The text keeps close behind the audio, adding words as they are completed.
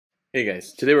Hey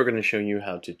guys, today we're going to show you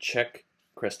how to check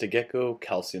Crested Gecko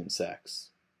calcium sacs.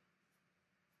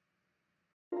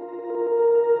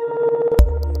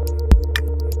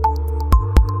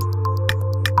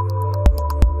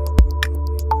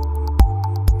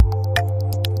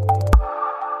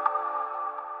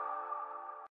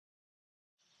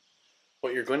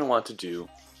 What you're going to want to do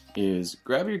is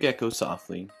grab your gecko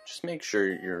softly, just make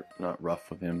sure you're not rough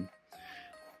with him,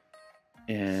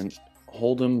 and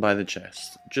hold him by the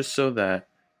chest, just so that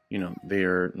they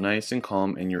are nice and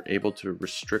calm and you're able to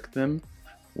restrict them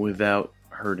without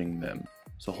hurting them.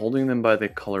 So holding them by the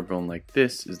collarbone like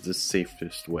this is the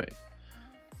safest way.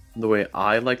 The way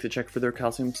I like to check for their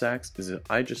calcium sacs is that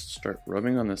I just start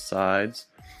rubbing on the sides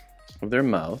of their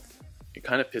mouth. It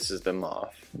kind of pisses them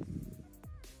off.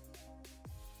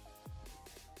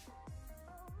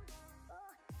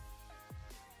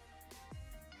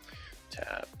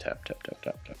 Tap, tap, tap, tap,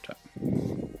 tap, tap, tap.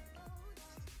 You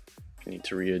need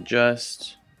to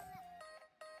readjust.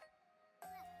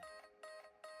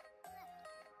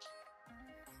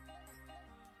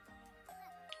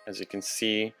 As you can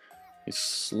see, he's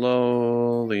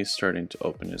slowly starting to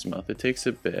open his mouth. It takes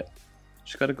a bit.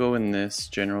 Just gotta go in this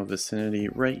general vicinity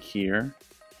right here.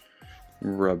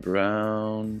 Rub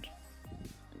around.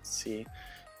 And see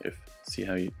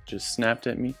how he just snapped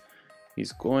at me?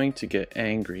 He's going to get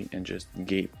angry and just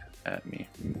gape at me.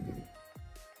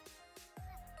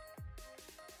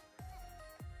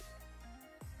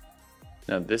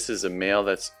 Now this is a male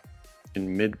that's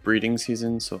in mid-breeding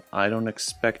season, so I don't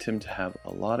expect him to have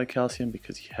a lot of calcium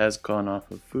because he has gone off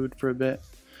of food for a bit.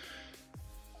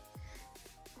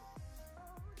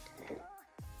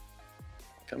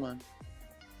 Come on.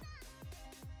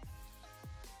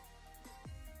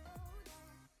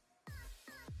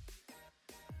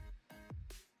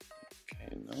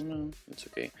 Okay, no, it's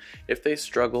okay. If they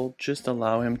struggle, just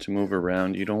allow him to move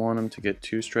around. You don't want him to get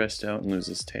too stressed out and lose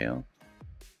his tail.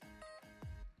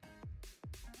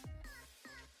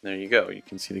 There you go, you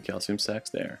can see the calcium sacs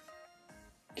there.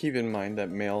 Keep in mind that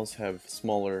males have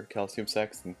smaller calcium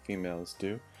sacs than females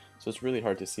do, so it's really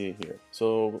hard to see it here.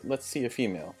 So let's see a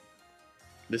female.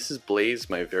 This is Blaze,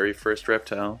 my very first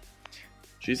reptile.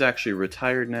 She's actually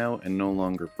retired now and no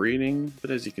longer breeding,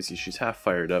 but as you can see she's half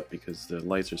fired up because the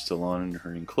lights are still on in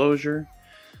her enclosure.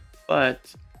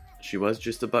 But she was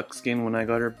just a buckskin when I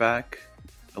got her back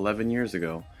 11 years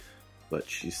ago. But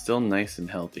she's still nice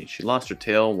and healthy. She lost her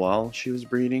tail while she was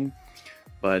breeding,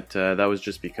 but that was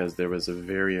just because there was a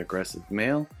very aggressive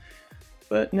male.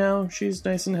 But now she's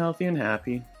nice and healthy and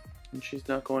happy, and she's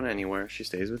not going anywhere. She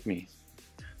stays with me.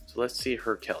 So let's see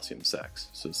her calcium sacs.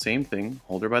 So same thing,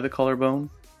 hold her by the collarbone,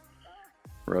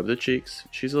 rub the cheeks.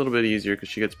 She's a little bit easier because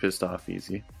she gets pissed off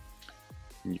easy.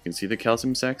 And you can see the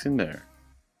calcium sacs in there.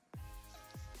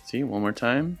 See, one more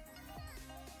time.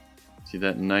 See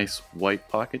that nice white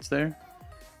pockets there?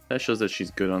 That shows that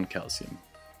she's good on calcium.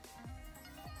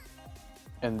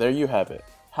 And there you have it.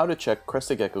 How to check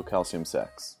Crested Gecko calcium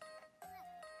sacs.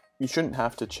 You shouldn't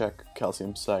have to check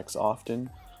calcium sacs often,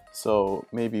 so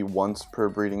maybe once per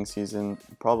breeding season,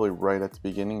 probably right at the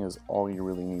beginning is all you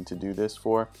really need to do this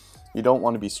for. You don't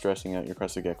want to be stressing out your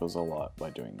Crested Geckos a lot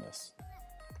by doing this.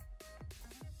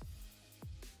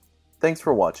 Thanks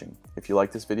for watching. If you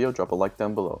like this video, drop a like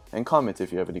down below and comment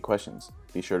if you have any questions.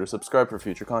 Be sure to subscribe for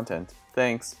future content.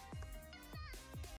 Thanks!